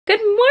Good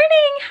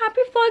morning!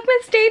 Happy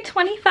Vlogmas Day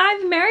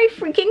 25. Merry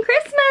freaking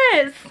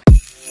Christmas!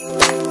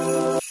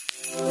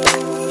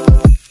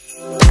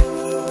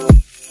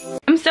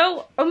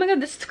 Oh my god,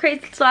 this is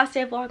crazy. It's the last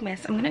day of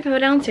Vlogmas. I'm gonna go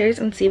downstairs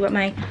and see what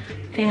my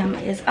fam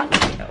is up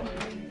to.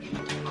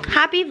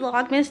 Happy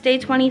Vlogmas Day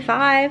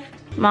 25.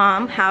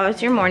 Mom, how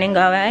is your morning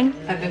going?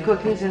 I've been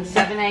cooking since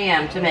 7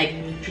 a.m. to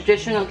make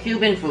traditional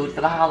Cuban food for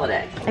the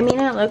holiday. I mean,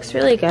 it looks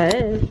really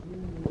good.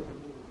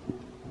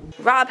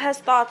 Rob has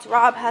thoughts.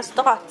 Rob has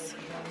thoughts.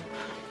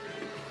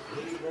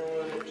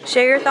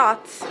 Share your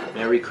thoughts.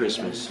 Merry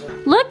Christmas.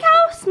 Look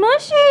how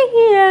smushy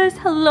he is.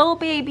 Hello,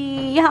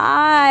 baby.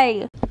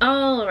 Hi.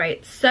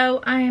 Alright,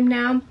 so I am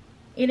now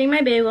eating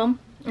my bagel.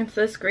 It's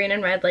this green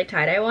and red like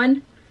tie-dye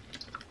one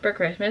for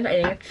Christmas.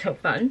 I think it's so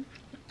fun.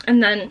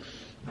 And then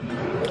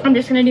I'm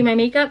just gonna do my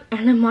makeup,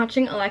 and I'm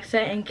watching Alexa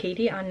and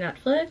Katie on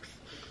Netflix.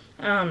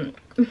 I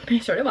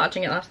started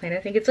watching it last night. I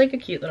think it's like a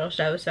cute little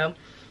show, so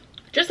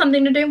just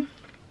something to do.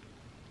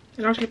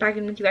 And I'll check back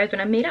in with you guys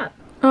when I'm made up.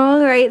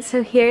 Alright,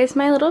 so here's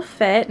my little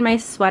fit. My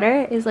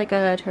sweater is like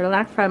a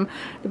turtleneck from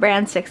the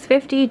brand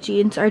 650.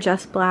 Jeans are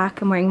just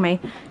black. I'm wearing my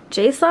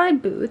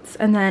J-Slide boots.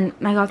 And then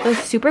I got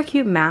this super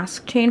cute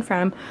mask chain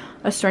from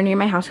a store near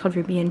my house called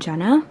Ruby and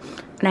Jenna.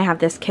 And I have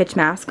this kitsch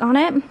mask on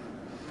it.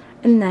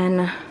 And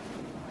then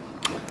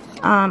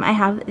I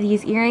have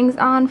these earrings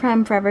on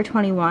from Forever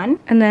 21.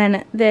 And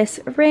then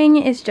this ring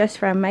is just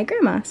from my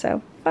grandma,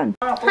 so fun.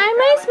 Hi,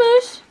 my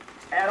smoosh.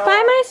 Bye,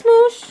 my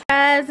smoosh.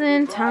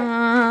 Present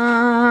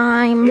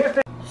time.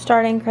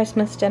 Starting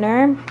Christmas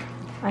dinner.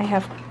 I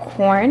have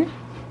corn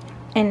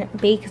and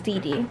baked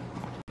ziti.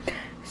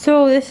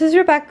 So this is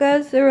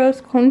Rebecca's, the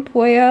roast con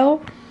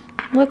pollo.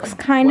 Looks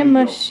kind of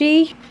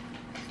mushy.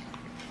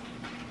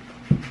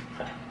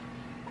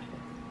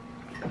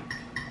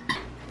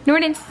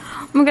 Norton,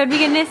 oh my god,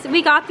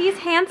 we got these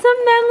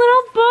handsome men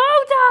little bow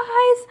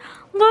ties.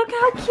 Look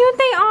how cute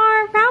they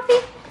are.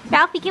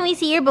 Ralphie, can we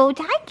see your bow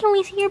tie? Can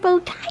we see your bow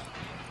tie?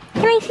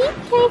 Can I see? Can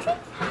I see?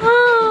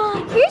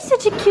 Oh, you're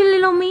such a cute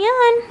little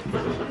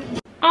man.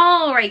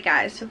 Alright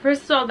guys, so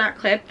first of all, that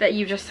clip that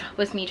you just saw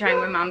was me trying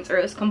my mom's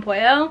arroz con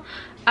pollo.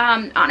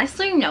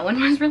 Honestly, no one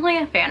was really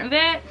a fan of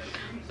it,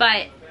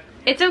 but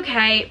it's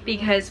okay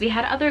because we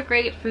had other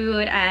great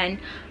food and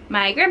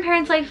my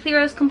grandparents liked the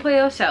arroz con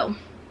pollo, so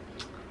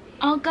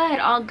all good,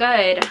 all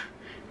good.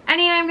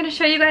 Anyway, I'm going to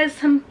show you guys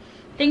some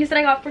things that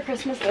I got for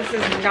Christmas. This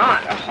is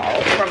not a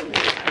haul from me.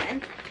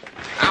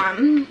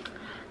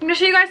 I'm going to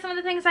show you guys some of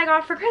the things I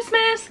got for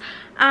Christmas.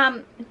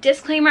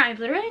 Disclaimer, I've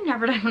literally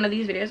never done one of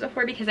these videos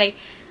before because I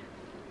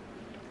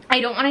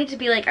don't want it to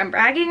be like I'm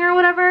bragging or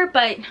whatever,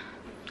 but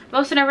I've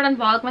also never done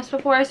Vlogmas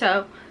before,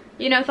 so,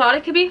 you know, thought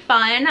it could be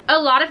fun. A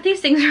lot of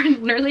these things are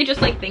literally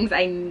just like things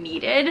I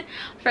needed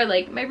for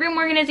like my room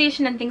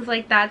organization and things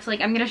like that. So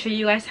like I'm going to show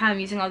you guys how I'm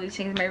using all these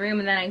things in my room,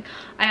 and then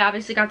I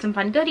obviously got some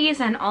fun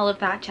goodies and all of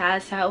that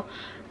jazz. So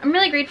I'm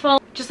really grateful.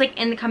 Just like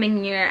in the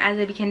coming year, as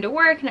I begin to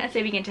work and as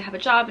I begin to have a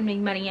job and make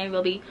money, I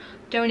will be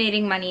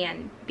donating money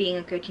and being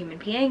a good human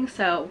being.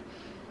 So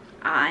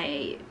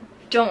I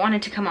don't want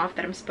it to come off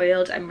that I'm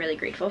spoiled. I'm really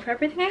grateful for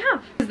everything I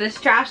have.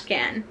 This trash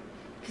can,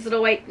 this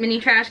little white mini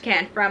trash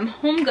can from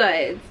Home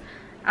Goods.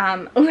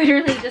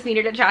 Literally just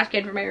needed a trash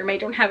can for my room. I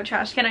don't have a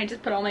trash can. I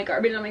just put all my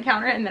garbage on my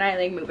counter and then I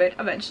like move it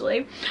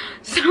eventually.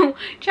 So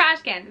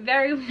trash can,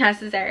 very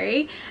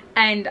necessary,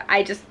 and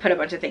I just put a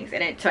bunch of things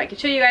in it so I could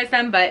show you guys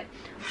them. But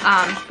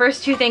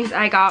first two things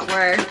I got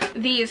were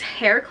these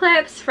hair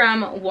clips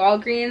from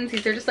Walgreens.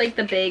 These are just like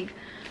the big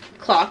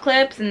claw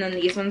clips, and then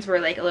these ones were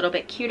like a little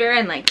bit cuter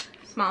and like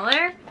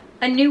smaller.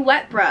 A new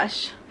wet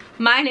brush.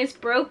 Mine is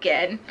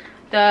broken.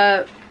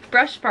 The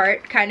brush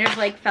part kind of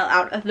like fell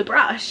out of the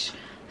brush.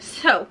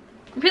 So,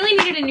 really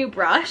needed a new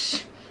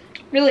brush.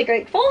 Really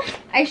grateful.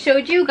 I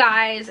showed you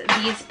guys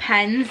these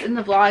pens in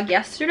the vlog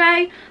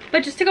yesterday,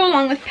 but just to go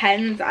along with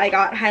pens, I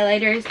got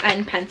highlighters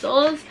and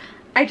pencils.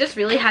 I just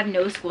really had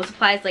no school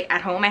supplies like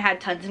at home. I had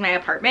tons in my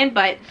apartment,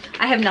 but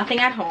I have nothing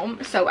at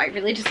home, so I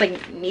really just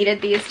like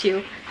needed these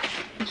to,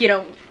 you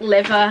know,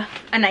 live a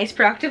nice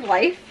productive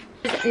life.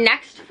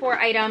 Next 4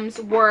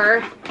 items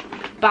were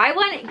buy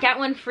one, get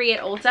one free at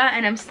Ulta,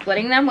 and I'm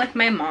splitting them with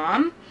my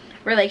mom.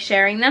 We're like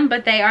sharing them,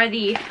 but they are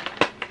the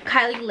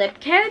Kylie lip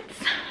kits,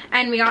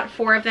 and we got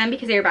 4 of them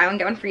because they were buy one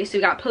get one free. So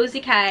we got Posy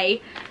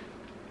K,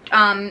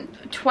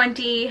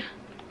 20,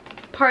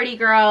 Party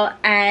Girl,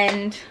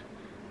 and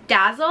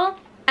Dazzle.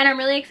 And I'm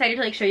really excited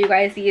to like show you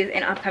guys these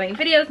in upcoming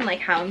videos and like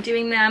how I'm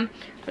doing them.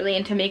 Really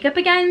into makeup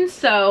again,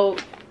 so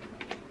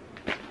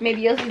maybe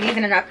you'll see these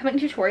in an upcoming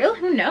tutorial,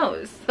 who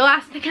knows. The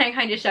last thing I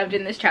kind of shoved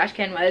in this trash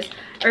can was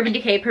Urban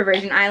Decay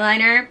Perversion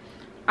eyeliner.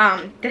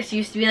 This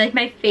used to be like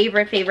my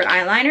favorite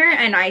eyeliner,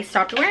 and I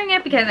stopped wearing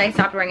it because I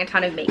stopped wearing a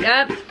ton of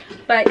makeup.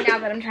 But now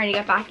that I'm trying to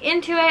get back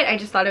into it, I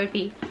just thought it would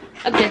be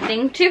a good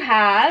thing to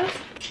have.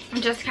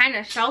 Just kind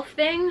of shelf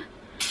thing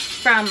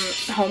from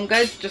Home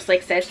Goods, just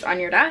like sits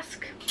on your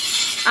desk.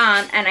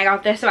 And I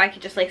got this so I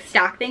could just like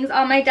stack things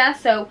on my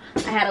desk, so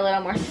I had a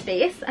little more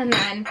space. And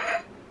then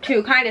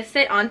to kind of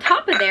sit on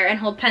top of there and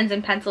hold pens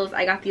and pencils,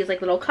 I got these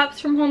like little cups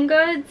from Home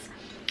Goods.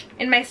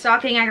 In my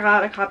stocking, I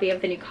got a copy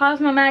of the new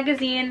Cosmo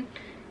magazine.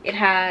 It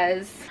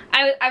has,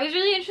 I was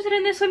really interested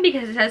in this one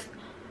because it says,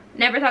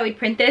 never thought we'd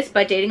print this,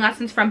 but dating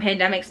lessons from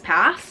pandemics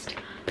past.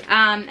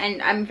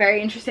 And I'm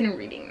very interested in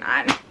reading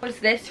that. Was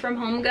this from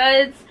Home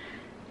Goods?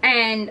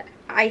 And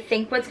I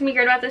think what's gonna be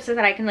great about this is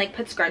that I can like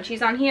put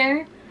scrunchies on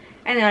here,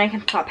 and then I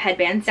can pop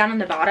headbands down on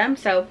the bottom.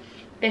 So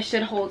this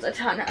should hold a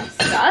ton of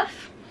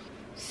stuff.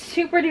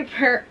 Super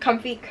duper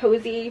comfy,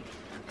 cozy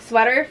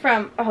sweater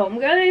from Home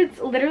Goods.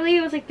 Literally,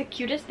 it was like the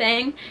cutest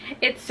thing.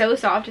 It's so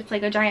soft. It's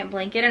like a giant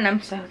blanket, and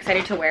I'm so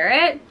excited to wear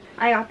it.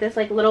 I got this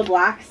like little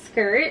black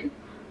skirt.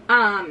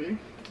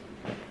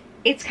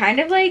 It's kind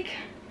of like,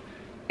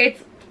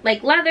 it's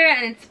like leather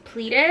and it's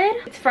pleated.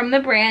 It's from the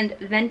brand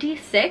Venti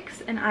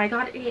 6, and I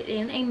got it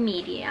in a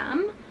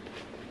medium.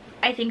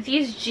 I think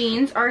these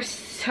jeans are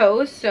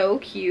so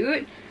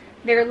cute.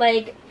 They're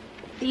like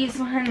these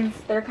ones,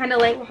 they're kind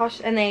of light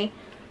wash, and they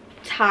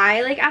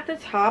tie like at the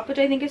top, which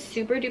I think is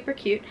super duper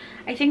cute.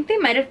 I think they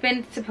might have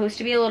been supposed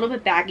to be a little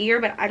bit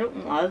baggier, but I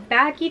don't love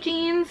baggy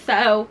jeans,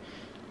 so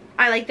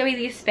I like the way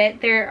these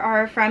fit. They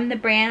are from the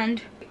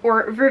brand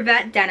or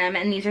Vervet Denim,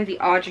 and these are the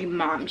Audrey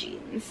Mom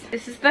jeans.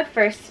 This is the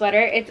first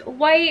sweater. It's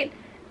white.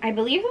 I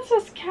believe this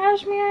is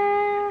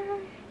cashmere.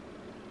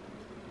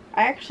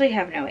 I actually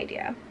have no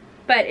idea,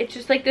 but it's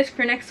just like this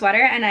crew neck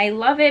sweater, and I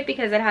love it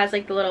because it has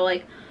like the little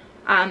like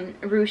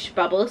ruche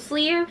bubble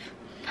sleeve,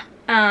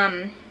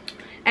 and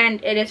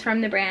it is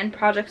from the brand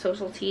Project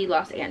Social Tea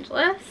Los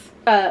Angeles.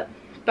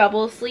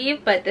 Bubble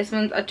sleeve, but this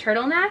one's a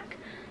turtleneck.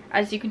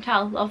 As you can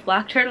tell, love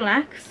black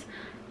turtlenecks.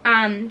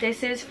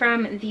 This is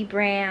from the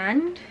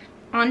brand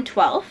On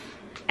 12th,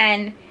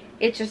 and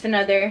it's just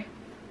another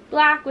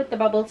black with the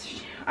bubble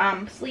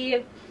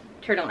sleeve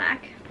turtleneck.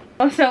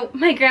 Also,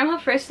 my grandma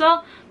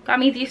Crystal got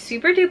me these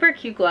super duper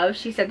cute gloves.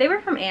 She said they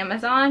were from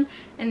Amazon,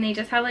 and they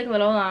just have like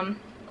little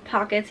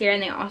pockets here,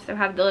 and they also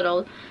have the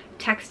little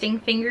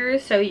texting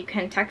fingers, so you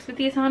can text with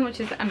these on, which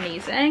is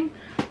amazing.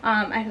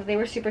 I thought they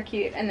were super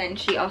cute. And then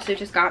she also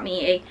just got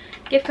me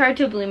a gift card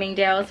to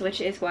Bloomingdale's,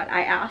 which is what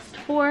I asked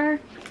for.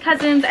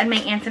 Cousins and my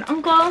aunts and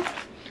uncle,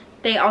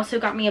 they also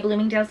got me a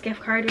Bloomingdale's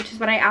gift card, which is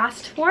what I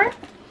asked for.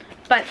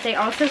 But they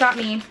also got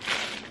me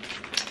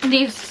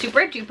these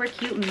super duper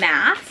cute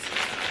masks,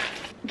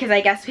 because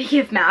I guess we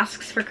give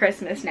masks for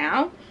Christmas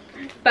now.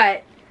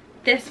 But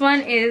this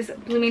one is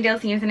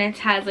Bloomingdale's News, and it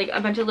has like a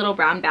bunch of little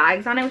brown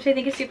bags on it, which I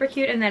think is super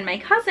cute. And then my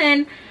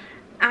cousin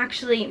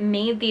actually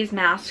made these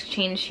masks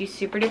chains. She's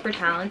super duper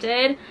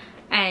talented,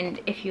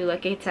 and if you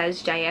look, it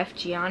says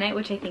JFG on it,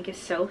 which I think is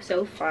so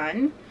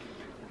fun.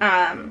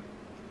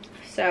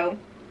 So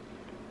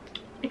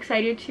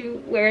excited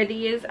to wear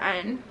these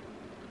and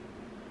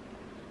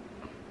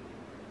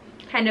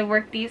kind of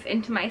work these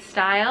into my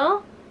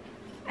style.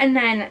 And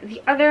then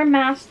the other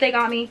mask they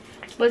got me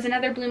was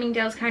another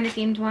Bloomingdale's kind of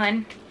themed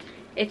one.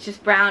 It's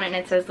just brown, and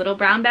it says little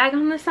brown bag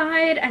on the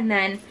side. And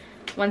then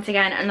once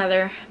again,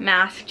 another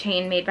mask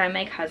chain made by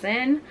my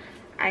cousin.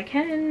 I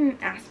can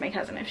ask my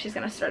cousin if she's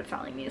gonna start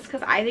selling these,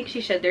 because I think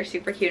she should. They're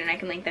super cute, and I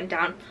can link them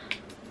down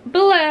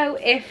below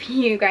if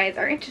you guys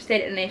are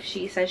interested, and if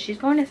she says she's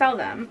going to sell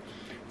them.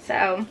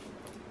 So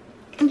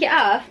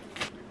yeah,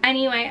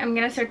 anyway, I'm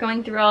gonna start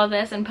going through all of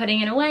this and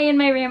putting it away in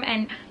my room,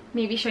 and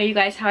maybe show you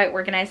guys how I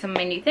organize some of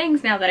my new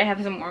things now that I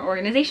have some more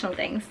organizational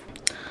things.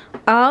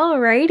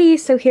 Alrighty,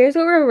 so here's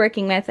what we're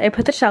working with. I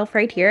put the shelf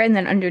right here, and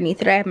then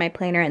underneath it I have my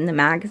planner and the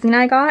magazine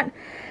I got.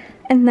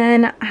 And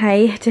then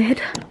I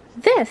did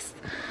this.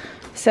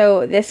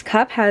 So this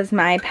cup has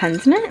my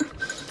pens in it,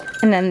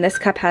 and then this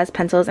cup has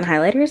pencils and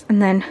highlighters.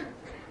 And then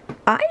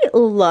I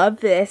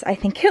love this. I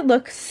think it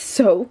looks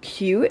so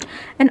cute,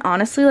 and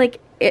honestly, like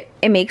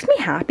it makes me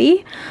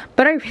happy.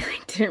 But I really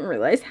didn't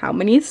realize how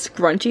many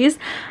scrunchies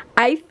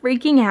I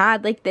freaking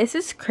had. Like, this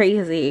is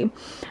crazy.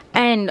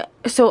 And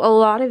so a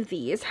lot of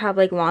these have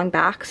like long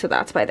backs, so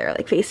that's why they're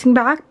like facing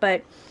back.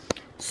 But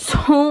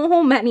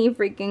so many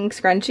freaking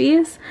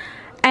scrunchies.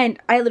 And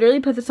I literally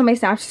put this on my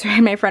Snapchat story,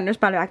 and my friend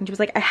responded back and she was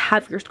like, I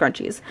have your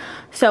scrunchies.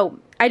 So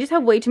I just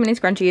have way too many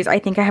scrunchies. I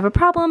think I have a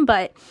problem,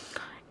 but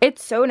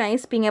it's so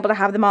nice being able to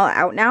have them all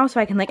out now,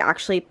 so I can like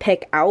actually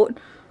pick out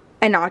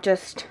and not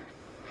just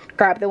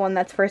grab the one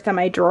that's first on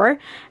my drawer.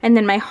 And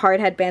then my hard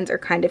headbands are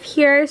kind of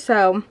here,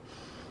 so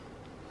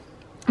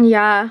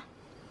yeah,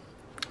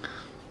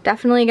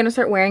 definitely gonna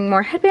start wearing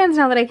more headbands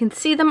now that I can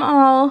see them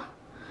all.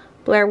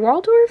 Blair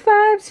Waldorf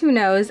vibes, who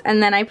knows.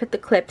 And then I put the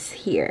clips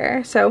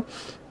here, so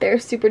they're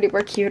super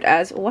duper cute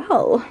as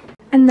well.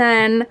 And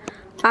then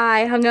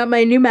I hung up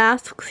my new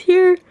masks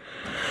here,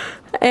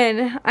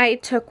 and I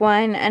took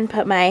one and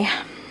put my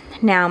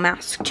now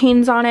mask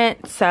chains on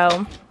it.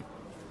 So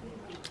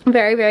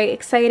very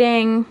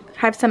exciting. I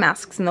have some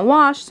masks in the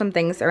wash, some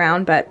things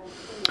around, but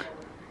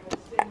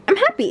I'm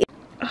happy.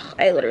 Ugh,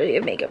 I literally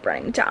have makeup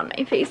running down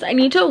my face. I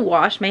need to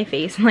wash my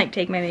face and like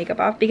take my makeup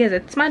off because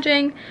it's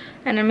smudging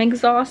and I'm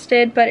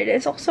exhausted, but it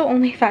is also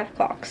only 5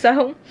 o'clock,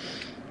 so.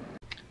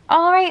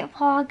 Alright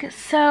vlog,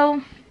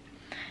 so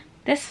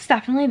this has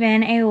definitely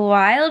been a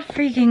wild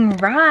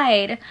freaking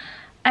ride.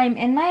 I'm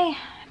in my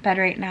bed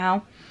right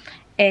now.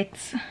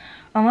 It's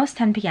almost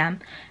 10 p.m.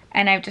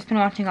 and I've just been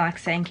watching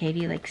Alexa and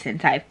Katie like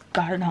since I've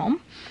gotten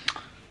home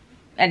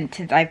and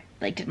since I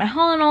like did my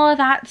haul and all of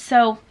that.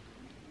 So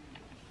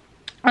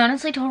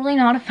honestly, totally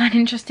not a fun,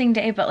 interesting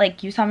day, but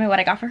like you saw me what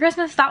I got for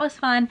Christmas. That was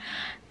fun.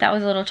 That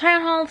was a little try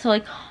on haul. So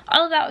like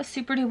all of that was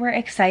super duper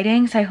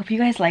exciting. So I hope you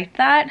guys liked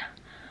that.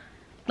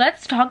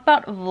 Let's talk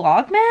about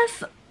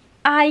Vlogmas.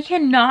 I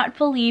cannot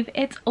believe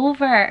it's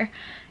over.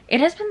 It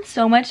has been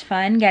so much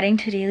fun getting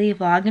to daily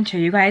vlog and show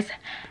you guys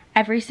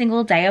every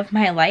single day of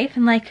my life,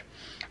 and like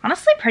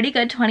honestly pretty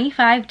good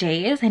 25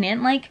 days. I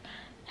didn't like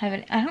have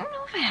it. I don't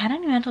know if I had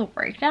any mental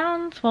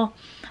breakdowns. Well,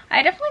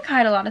 I definitely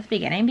cried a lot at the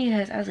beginning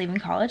because I was leaving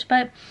college,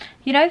 but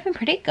you know, I've been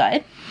pretty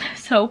good,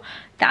 so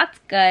that's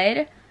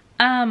good.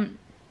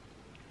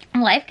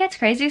 Life gets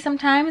crazy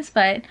sometimes,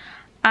 but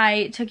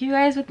I took you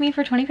guys with me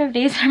for 25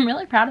 days. I'm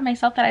really proud of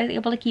myself that I was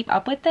able to keep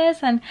up with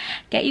this and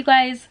get you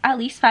guys at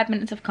least 5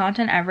 minutes of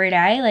content every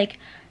day. Like,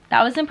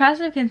 that was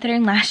impressive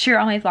considering last year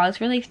all my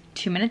vlogs were like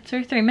 2 minutes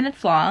or 3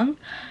 minutes long.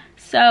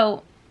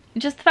 So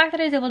just the fact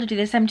that I was able to do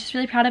this, I'm just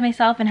really proud of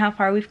myself and how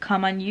far we've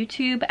come on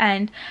YouTube,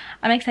 and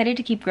I'm excited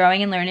to keep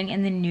growing and learning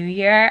in the new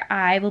year.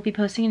 I will be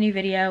posting a new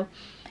video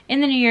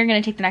in the new year. I'm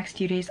going to take the next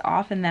few days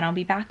off, and then I'll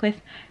be back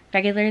with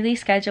regularly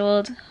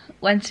scheduled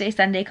Wednesday,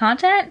 Sunday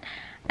content.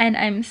 And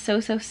I'm so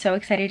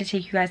excited to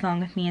take you guys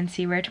along with me and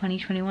see where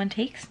 2021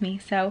 takes me.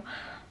 So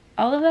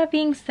all of that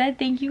being said,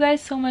 thank you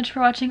guys so much for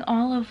watching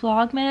all of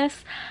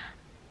Vlogmas.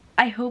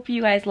 I hope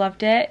you guys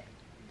loved it.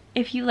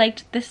 If you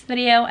liked this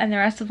video and the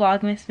rest of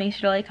Vlogmas, make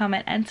sure to like,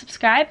 comment, and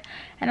subscribe.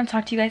 And I'll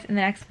talk to you guys in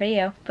the next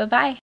video. Bye-bye.